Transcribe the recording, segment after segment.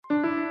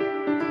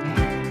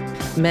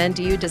Men,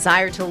 do you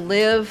desire to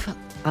live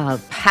a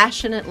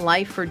passionate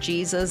life for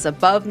Jesus,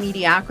 above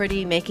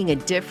mediocrity, making a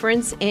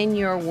difference in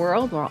your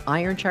world? Well,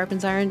 Iron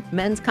Sharpens Iron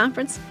Men's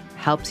Conference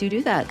helps you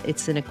do that.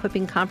 It's an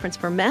equipping conference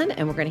for men,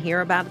 and we're going to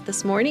hear about it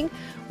this morning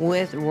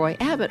with Roy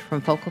Abbott from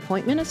Focal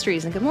Point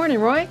Ministries. And good morning,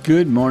 Roy.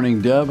 Good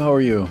morning, Deb. How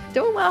are you?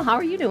 Doing well. How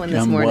are you doing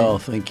this I'm morning? well,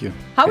 thank you.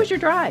 How was your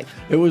drive?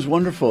 It was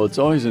wonderful. It's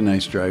always a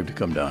nice drive to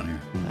come down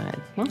here.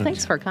 Good. Well,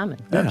 thanks for coming.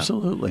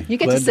 Absolutely. You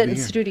get Glad to sit be in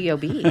here. Studio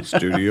B.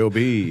 Studio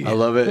B. I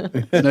love it.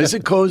 It's nice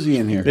and cozy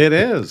in here. It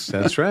is.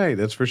 That's right.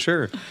 That's for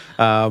sure.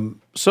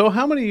 So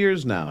how many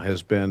years now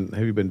have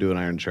you been doing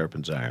Iron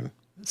Sharpens Iron?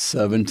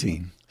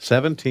 17.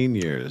 17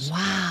 years.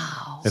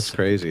 Wow. That's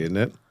crazy, isn't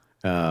it?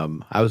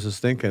 I was just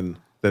thinking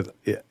that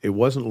it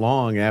wasn't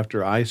long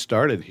after I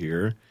started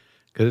here,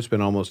 because it's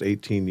been almost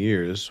 18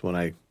 years when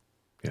I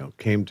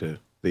came to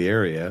the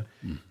area,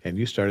 and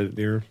you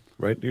started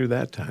right near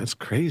that time. It's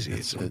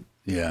crazy.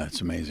 Yeah, it's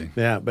amazing.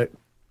 Yeah, but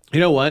you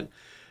know what?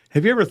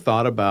 Have you ever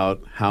thought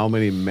about how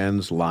many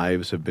men's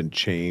lives have been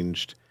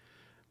changed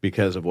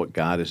because of what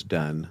God has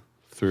done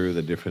through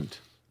the different?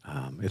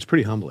 It's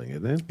pretty humbling,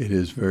 isn't it? It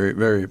is very,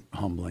 very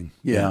humbling.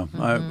 Yeah,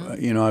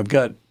 I've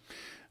got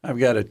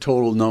a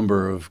total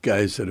number of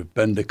guys that have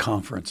been to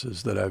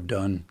conferences that I've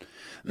done,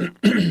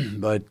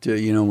 but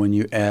when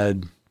you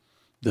add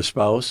the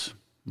spouse,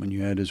 when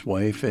you add his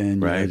wife,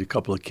 and you add a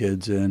couple of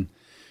kids in,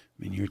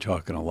 I mean, you're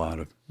talking a lot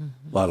of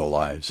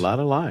lives. A lot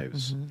of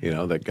lives,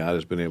 that God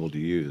has been able to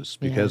use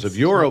because of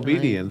your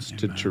obedience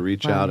to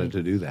reach out and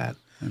to do that.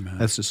 Amen.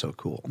 That's just so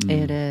cool.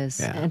 It is.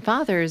 Yeah. And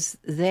fathers,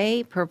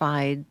 they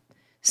provide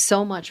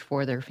so much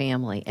for their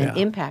family and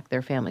impact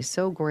their family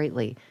so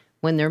greatly.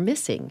 When they're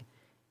missing,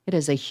 it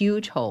is a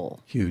huge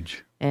hole.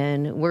 Huge.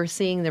 And we're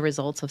seeing the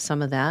results of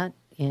some of that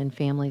in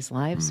families'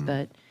 lives.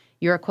 But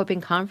your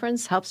equipping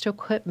conference helps to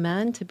equip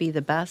men to be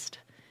the best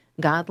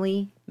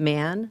godly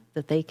man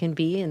that they can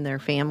be in their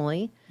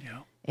family.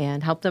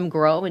 And help them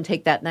grow and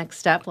take that next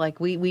step like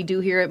we do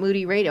here at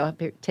Moody Radio.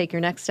 Take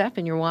your next step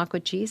in your walk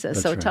with Jesus.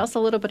 That's so right. Tell us a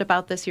little bit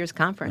about this year's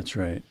conference. That's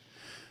right.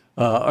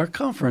 Our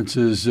conference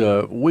is,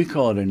 we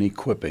call it an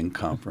equipping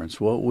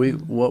conference. What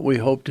we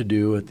hope to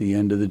do at the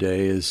end of the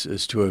day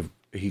is to have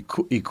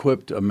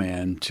equipped a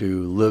man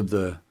to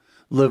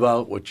live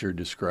out what you're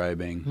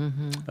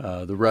describing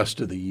the rest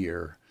of the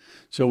year.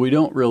 So we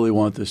don't really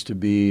want this to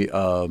be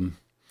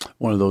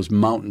one of those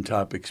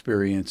mountaintop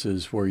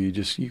experiences where you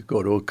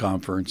go to a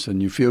conference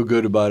and you feel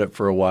good about it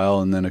for a while,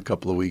 and then a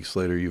couple of weeks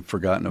later you've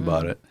forgotten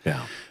about it.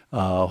 Yeah.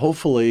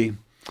 Hopefully,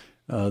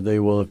 they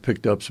will have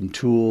picked up some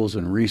tools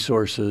and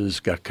resources,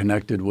 got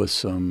connected with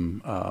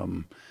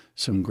some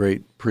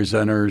great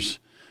presenters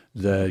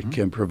that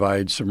can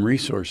provide some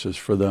resources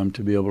for them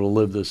to be able to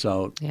live this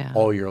out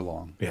all year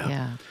long.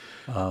 Yeah.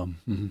 I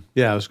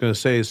was going to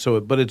say,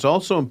 but it's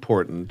also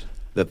important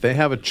that they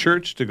have a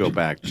church to go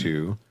back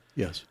to.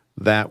 Yes.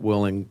 That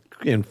will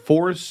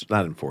reinforce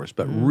and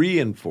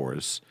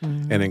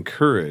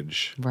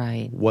encourage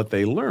what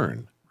they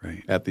learn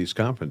at these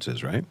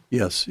conferences, right?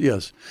 Yes.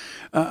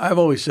 I've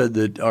always said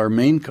that our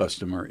main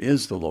customer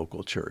is the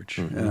local church.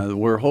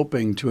 We're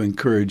hoping to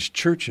encourage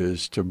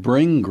churches to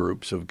bring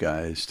groups of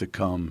guys to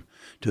come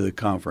to the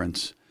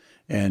conference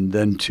and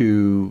then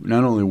to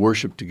not only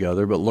worship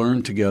together, but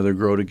learn together,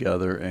 grow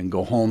together, and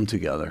go home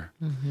together,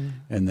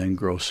 and then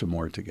grow some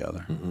more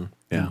together.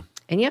 Yeah.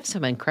 And you have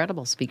some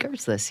incredible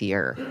speakers this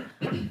year.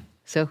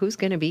 So who's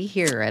going to be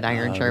here at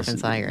Iron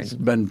Sharpens Iron? It's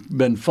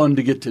been fun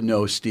to get to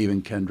know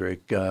Stephen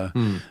Kendrick.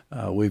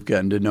 We've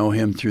gotten to know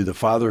him through the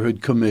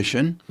Fatherhood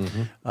Commission,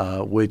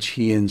 which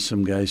he and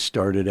some guys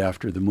started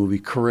after the movie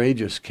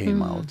Courageous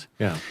came out.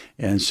 Yeah.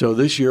 And so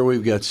this year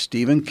we've got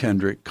Stephen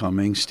Kendrick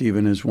coming.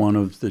 Stephen is one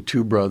of the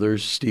two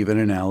brothers, Stephen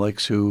and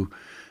Alex, who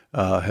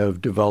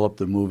have developed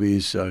the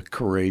movies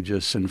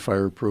Courageous and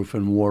Fireproof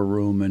and War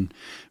Room, and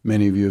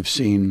many of you have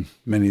seen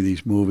many of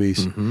these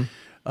movies.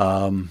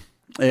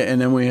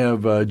 And then we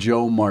have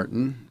Joe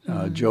Martin.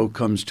 Joe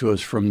comes to us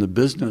from the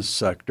business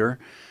sector,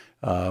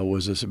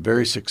 was a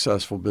very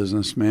successful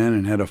businessman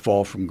and had a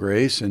fall from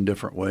grace in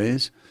different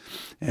ways,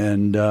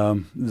 and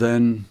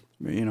then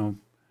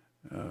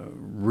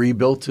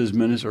rebuilt his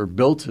ministry or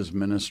built his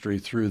ministry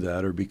through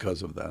that or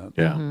because of that.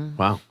 Yeah.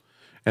 Wow.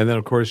 And then,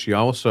 of course, you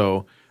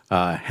also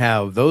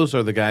those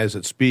are the guys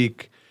that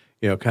speak,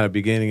 kind of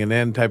beginning and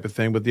end type of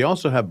thing, but they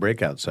also have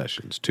breakout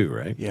sessions too,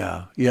 right?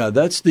 Yeah,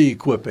 that's the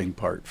equipping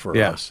part for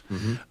us.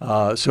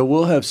 So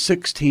we'll have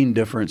 16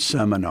 different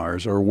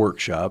seminars or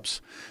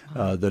workshops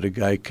that a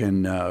guy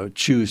can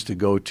choose to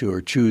go to or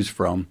choose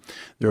from.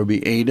 There will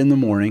be 8 in the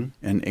morning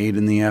and 8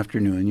 in the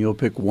afternoon. You'll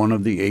pick one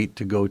of the 8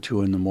 to go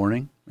to in the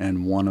morning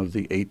and one of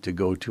the 8 to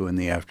go to in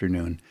the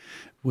afternoon.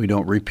 We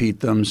don't repeat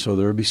them, so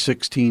there will be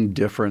 16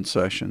 different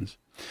sessions.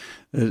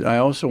 I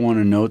also want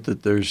to note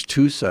that there's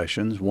 2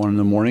 sessions, one in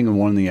the morning and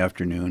one in the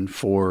afternoon,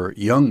 for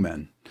young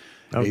men,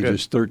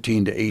 ages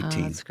 13 to 18.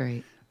 Oh, that's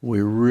great.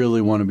 We really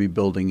want to be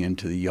building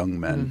into the young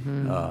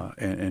men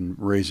and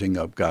raising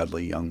up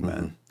godly young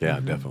men.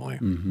 Yeah, definitely.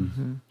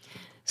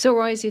 So,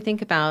 Roy, as you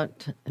think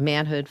about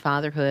manhood,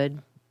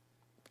 fatherhood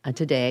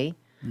today,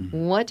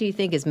 What do you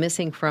think is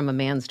missing from a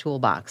man's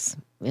toolbox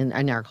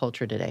in our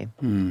culture today?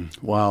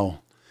 Wow.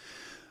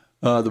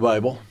 The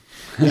Bible.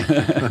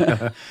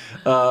 We're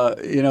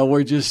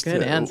just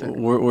Good answer.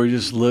 we're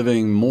just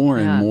living more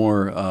and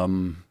more.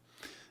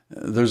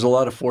 There's a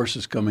lot of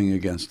forces coming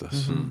against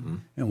us,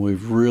 and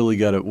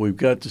we've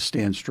got to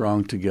stand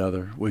strong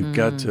together. We've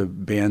got to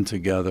band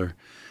together,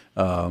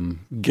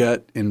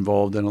 get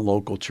involved in a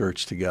local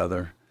church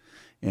together,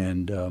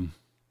 and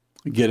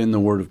get in the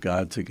Word of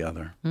God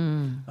together.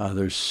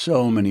 There's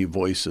so many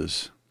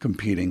voices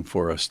competing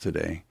for us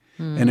today,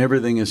 and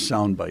everything is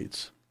sound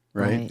bites.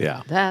 Right?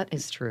 Yeah. That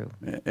is true.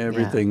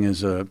 Everything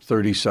is a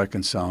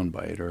 30-second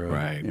soundbite or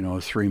a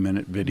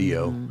 3-minute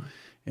video.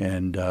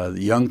 And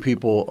the young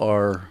people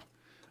are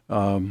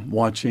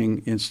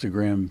watching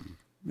Instagram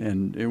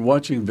and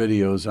watching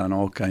videos on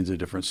all kinds of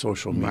different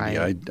social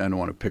media. I don't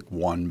want to pick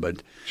one,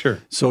 but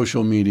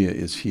social media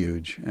is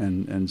huge.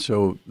 And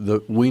so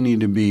we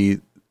need to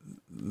be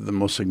the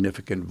most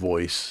significant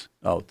voice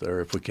out there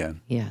if we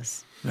can.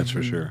 Yes. That's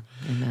for sure.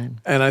 Amen.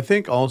 And I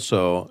think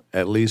also,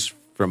 at least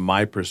from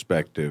my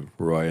perspective,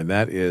 Roy, and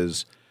that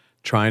is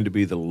trying to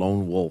be the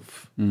lone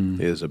wolf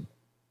is a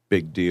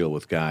big deal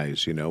with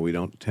guys. We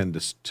don't tend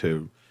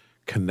to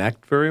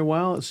connect very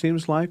well, it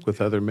seems like,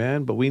 with other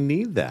men, but we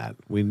need that.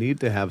 We need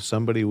to have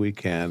somebody we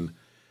can,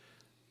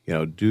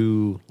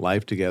 do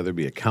life together,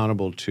 be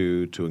accountable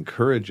to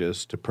encourage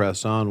us to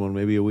press on when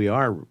maybe we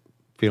are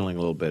feeling a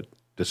little bit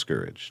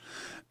discouraged.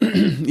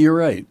 You're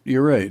right.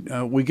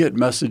 We get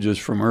messages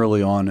from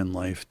early on in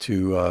life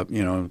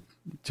to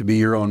be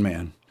your own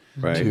man.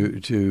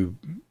 Right. To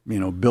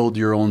build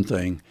your own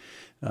thing,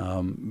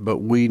 but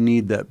we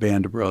need that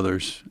band of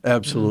brothers.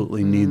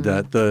 Absolutely need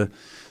that. The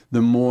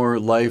more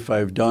life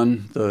I've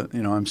done,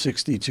 I'm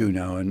 62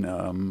 now,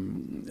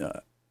 and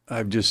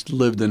I've just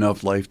lived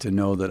enough life to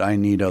know that I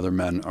need other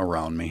men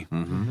around me.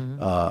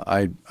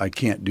 I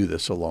can't do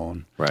this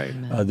alone. Right.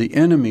 The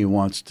enemy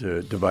wants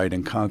to divide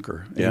and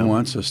conquer. He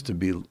wants us to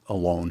be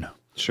alone.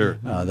 Sure.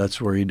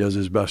 That's where he does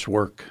his best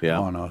work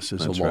on us,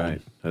 is alone.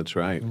 Right. That's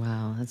right.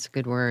 Wow, that's a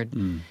good word.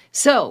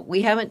 So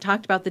we haven't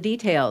talked about the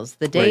details,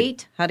 the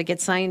date, how to get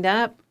signed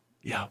up.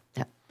 Yeah.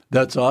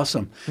 That's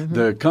awesome.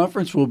 The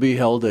conference will be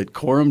held at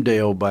Coram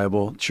Deo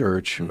Bible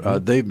Church.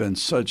 They've been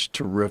such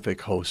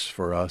terrific hosts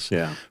for us.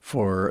 Yeah.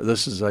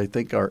 This is, I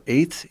think, our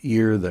 8th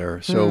year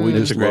there. So we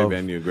just It's a great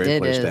venue,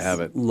 great place to have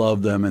it.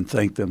 Love them and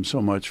thank them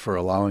so much for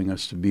allowing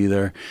us to be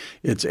there.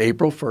 It's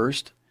April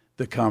 1st.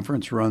 The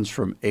conference runs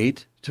from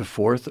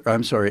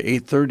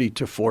 8:30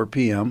 to 4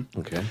 p.m.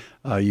 Okay.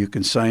 You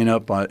can sign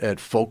up at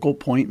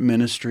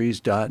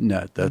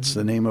focalpointministries.net. That's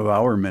the name of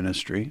our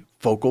ministry,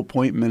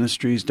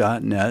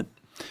 focalpointministries.net.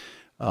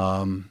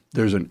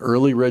 There's an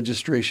early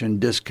registration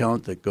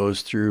discount that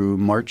goes through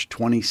March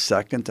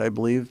 22nd, I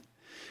believe.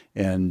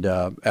 And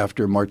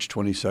after March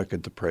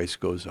 22nd, the price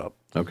goes up.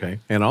 Okay.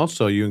 And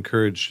also you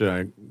encourage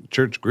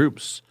church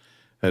groups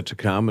to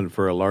come, and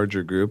for a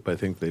larger group, I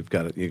think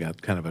you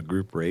got kind of a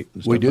group rate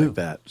and stuff like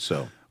that.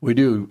 So we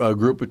do a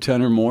group of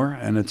 10 or more,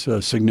 and it's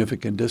a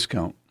significant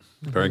discount.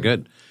 Very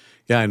good.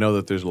 Yeah, I know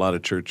that there's a lot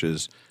of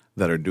churches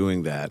that are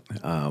doing that.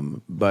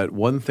 But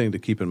one thing to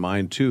keep in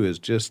mind too is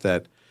just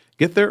that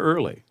get there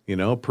early.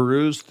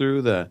 Peruse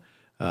through the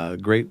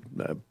great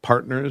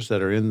partners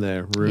that are in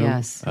the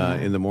room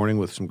in the morning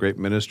with some great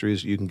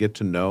ministries you can get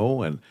to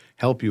know and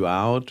help you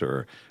out,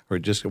 or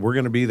just we're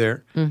going to be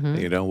there.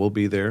 We'll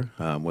be there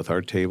with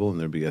our table, and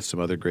there'll be some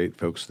other great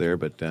folks there.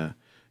 But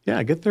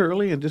get there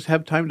early and just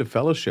have time to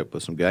fellowship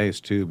with some guys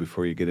too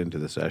before you get into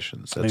the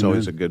sessions. That's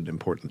always a good,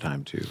 important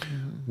time too.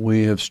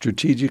 We have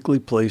strategically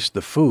placed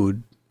the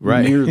food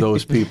near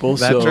those people.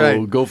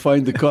 So go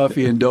find the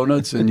coffee and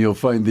donuts and you'll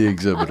find the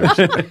exhibitors.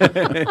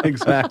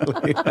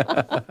 Exactly.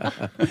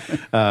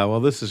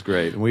 Well, this is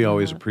great. And we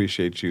always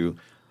appreciate you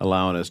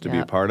allowing us to be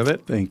a part of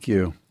it. Thank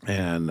you.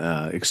 And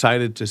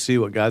excited to see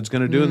what God's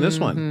going to do in this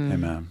one.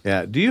 Amen.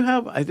 Yeah.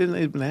 I didn't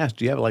even ask,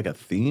 do you have like a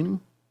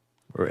theme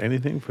or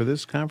anything for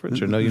this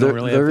conference? Or no, you don't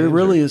really have There themes,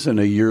 really isn't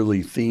a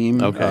yearly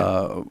theme.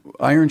 Okay.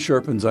 Iron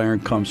sharpens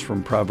iron comes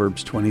from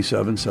Proverbs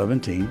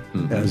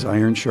 27:17. As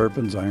iron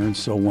sharpens iron,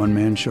 so one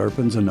man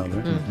sharpens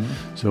another.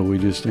 So we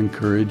just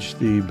encourage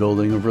the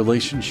building of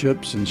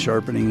relationships and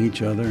sharpening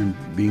each other and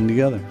being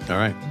together. All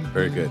right.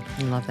 Very good.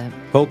 I love that.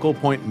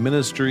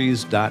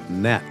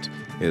 FocalPointMinistries.net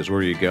is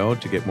where you go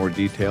to get more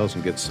details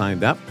and get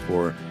signed up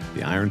for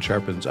the Iron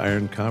Sharpens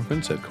Iron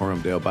Conference at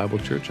Coram Deo Bible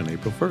Church on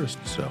April 1st.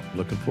 So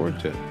looking forward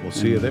to it. We'll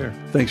see you there.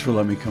 Thanks for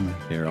letting me come in.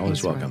 You're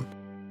always Thanks, Roy. welcome.